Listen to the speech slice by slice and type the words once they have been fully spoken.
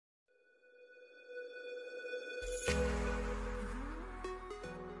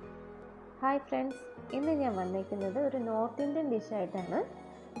Hi friends, ഇന്ന് ഞാൻ വന്നിരിക്കുന്നത് ഒരു നോർത്ത് ഇന്ത്യൻ ഡിഷായിട്ടാണ്,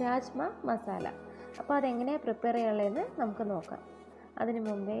 രാജ്മ മസാല. അപ്പോൾ അതെങ്ങനെയാണ് പ്രിപ്പയർ ചെയ്യാനുള്ളതെന്ന് നമുക്ക് നോക്കാം. അതിനു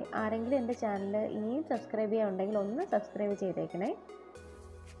മുമ്പേ ആരെങ്കിലും എൻ്റെ ചാനൽ ഇനിയും സബ്സ്ക്രൈബ് ചെയ്യാനുണ്ടെങ്കിൽ ഒന്ന് സബ്സ്ക്രൈബ് ചെയ്തേക്കണേ.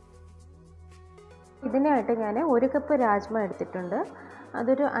 ഇതിനായിട്ട് ഞാൻ 1 കപ്പ് രാജ്മ എടുത്തിട്ടുണ്ട്.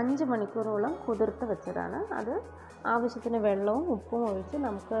 അതൊരു 5 മണിക്കൂറോളം കുതിർത്ത് വെച്ചതാണ്. അത് ആവശ്യത്തിന് വെള്ളവും ഉപ്പും ഒഴിച്ച്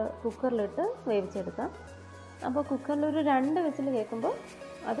നമുക്ക് കുക്കറിലിട്ട് വേവിച്ചെടുക്കാം. അപ്പോൾ കുക്കറിൽ ഒരു 2 വിസിൽ കേൾക്കുമ്പോൾ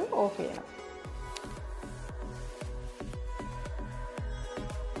അത് ഓഫ് ചെയ്യണം.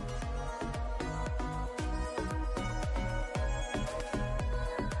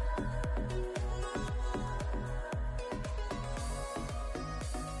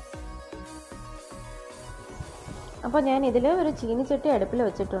 അപ്പോൾ ഞാൻ ഇതിൽ ഒരു ചീനിച്ചട്ടി അടുപ്പിൽ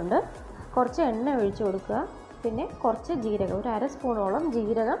വെച്ചിട്ടുണ്ട്. കുറച്ച് എണ്ണ ഒഴിച്ച് കൊടുക്കുക. പിന്നെ കുറച്ച് ജീരകം, ഒരു 1/2 സ്പൂണോളം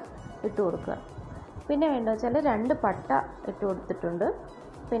ജീരകം ഇട്ട് കൊടുക്കുക. പിന്നെ വേണ്ടത് വെച്ചാൽ 2 പട്ട ഇട്ട് കൊടുത്തിട്ടുണ്ട്.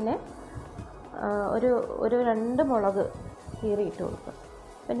 പിന്നെ ഒരു 2 മുളക് കീറി ഇട്ട് കൊടുക്കുക.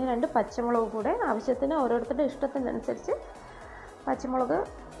 പിന്നെ 2 പച്ചമുളക് കൂടെ ആവശ്യത്തിന്, ഓരോരുത്തരുടെ ഇഷ്ടത്തിനനുസരിച്ച് പച്ചമുളക്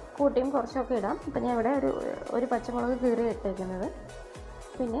കൂട്ടിയും കുറച്ചൊക്കെ ഇടാം. ഇപ്പം ഞാൻ ഇവിടെ ഒരു പച്ചമുളക് കീറി ഇട്ടേക്കുന്നത്.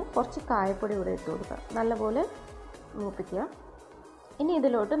 പിന്നെ കുറച്ച് കായപ്പൊടി കൂടെ ഇട്ട് കൊടുക്കുക. നല്ലപോലെ മൂപ്പിക്കുക. ഇനി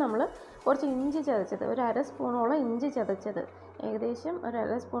ഇതിലോട്ട് നമ്മൾ കുറച്ച് ഇഞ്ചി ചതച്ചത്, ഒരു 1/2 സ്പൂണോളം ഇഞ്ചി ചതച്ചത്, ഏകദേശം ഒരു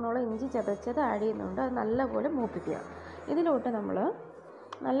 1/2 സ്പൂണോളം ഇഞ്ചി ചതച്ചത് ആഡ് ചെയ്യുന്നുണ്ട്. അത് നല്ലപോലെ മൂപ്പിക്കുക. ഇതിലോട്ട് നമ്മൾ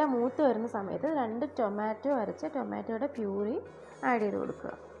നല്ല മൂത്ത് വരുന്ന സമയത്ത് 2 ടൊമാറ്റോ അരച്ച ടൊമാറ്റോയുടെ പ്യൂരി ആഡ് ചെയ്ത്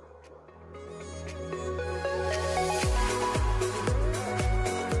കൊടുക്കുക.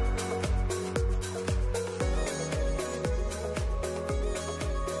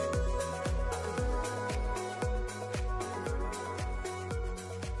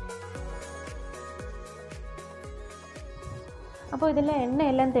 അപ്പോൾ ഇതിലെ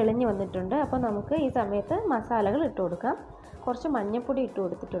എണ്ണയെല്ലാം തെളിഞ്ഞ് വന്നിട്ടുണ്ട്. അപ്പോൾ നമുക്ക് ഈ സമയത്ത് മസാലകൾ ഇട്ട് കൊടുക്കാം. കുറച്ച് മഞ്ഞൾപ്പൊടി ഇട്ട്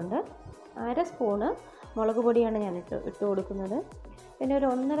കൊടുത്തിട്ടുണ്ട്. 1/2 സ്പൂണ് മുളക് പൊടിയാണ് ഞാൻ ഇട്ട് കൊടുക്കുന്നത്. പിന്നെ ഒരു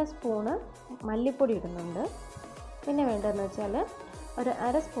 1/2 സ്പൂണ് മല്ലിപ്പൊടി ഇടുന്നുണ്ട്. പിന്നെ വേണ്ടതെന്ന് വെച്ചാൽ ഒരു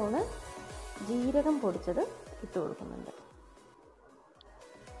 1/2 സ്പൂണ് ജീരകം പൊടിച്ചത് ഇട്ട് കൊടുക്കുന്നുണ്ട്.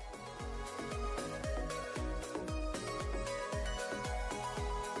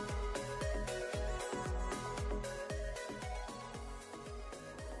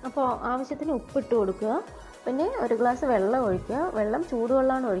 അപ്പോൾ ആവശ്യത്തിന് ഉപ്പിട്ട് കൊടുക്കുക. പിന്നെ ഒരു ഗ്ലാസ് വെള്ളം ഒഴിക്കുക. വെള്ളം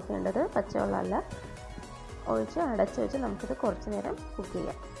ചൂടുവെള്ളമാണ് ഒഴിക്കേണ്ടത്, പച്ചവെള്ളമല്ല. ഒഴിച്ച് അടച്ച് വെച്ച് നമുക്കിത് കുറച്ച് നേരം കുക്ക്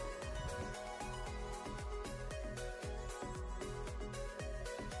ചെയ്യാം.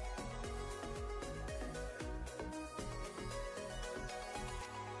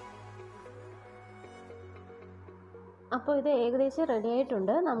 അപ്പോൾ ഇത് ഏകദേശം റെഡി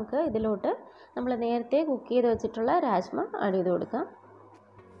ആയിട്ടുണ്ട്. നമുക്ക് ഇതിലോട്ട് നമ്മൾ നേരത്തെ കുക്ക് ചെയ്ത് വെച്ചിട്ടുള്ള രാജ്മ ആഡ് ചെയ്ത് കൊടുക്കാം.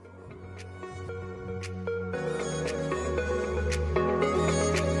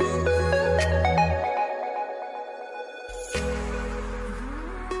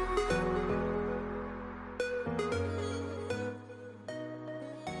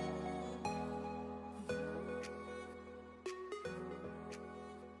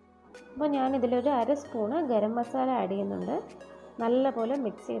 അപ്പോൾ ഞാനിതിലൊരു 1/2 സ്പൂണ് ഗരം മസാല ആഡ് ചെയ്യുന്നുണ്ട്. നല്ലപോലെ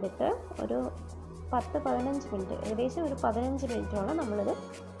മിക്സ് ചെയ്തിട്ട് ഒരു 10-15 മിനിറ്റ്, ഏകദേശം ഒരു 15 മിനിറ്റോളം നമ്മളിത്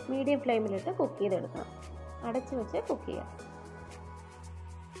മീഡിയം ഫ്ലെയിമിലിട്ട് കുക്ക് ചെയ്തെടുക്കണം. അടച്ച് വെച്ച് കുക്ക് ചെയ്യാം.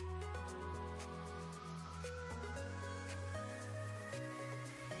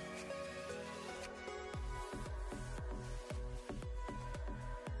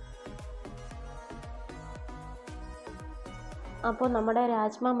 അപ്പോൾ നമ്മുടെ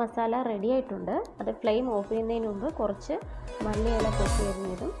രാജ്മ മസാല റെഡി ആയിട്ടുണ്ട്. അത് ഫ്ലെയിം ഓഫ് ചെയ്യുന്നതിന് മുമ്പ് കുറച്ച് മല്ലിയില പൊട്ടി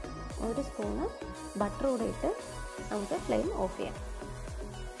വരുന്നതും 1 സ്പൂണ് ബട്ടർ കൂടെ ഇട്ട് നമുക്ക് ഫ്ലെയിം ഓഫ് ചെയ്യാം.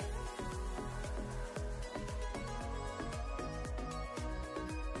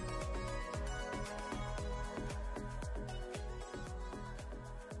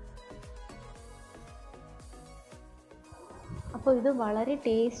 അപ്പോൾ ഇത് വളരെ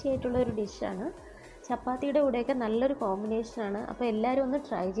ടേസ്റ്റി ആയിട്ടുള്ളൊരു ഡിഷാണ്. ചപ്പാത്തിയുടെ കൂടെയൊക്കെ നല്ലൊരു കോമ്പിനേഷനാണ്. അപ്പോൾ എല്ലാവരും ഒന്ന്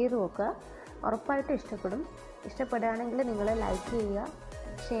ട്രൈ ചെയ്ത് നോക്കുക. ഉറപ്പായിട്ടും ഇഷ്ടപ്പെടും. ഇഷ്ടപ്പെടുകയാണെങ്കിൽ നിങ്ങൾ ലൈക്ക് ചെയ്യുക,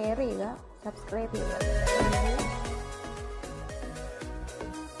 ഷെയർ ചെയ്യുക, സബ്സ്ക്രൈബ് ചെയ്യുക.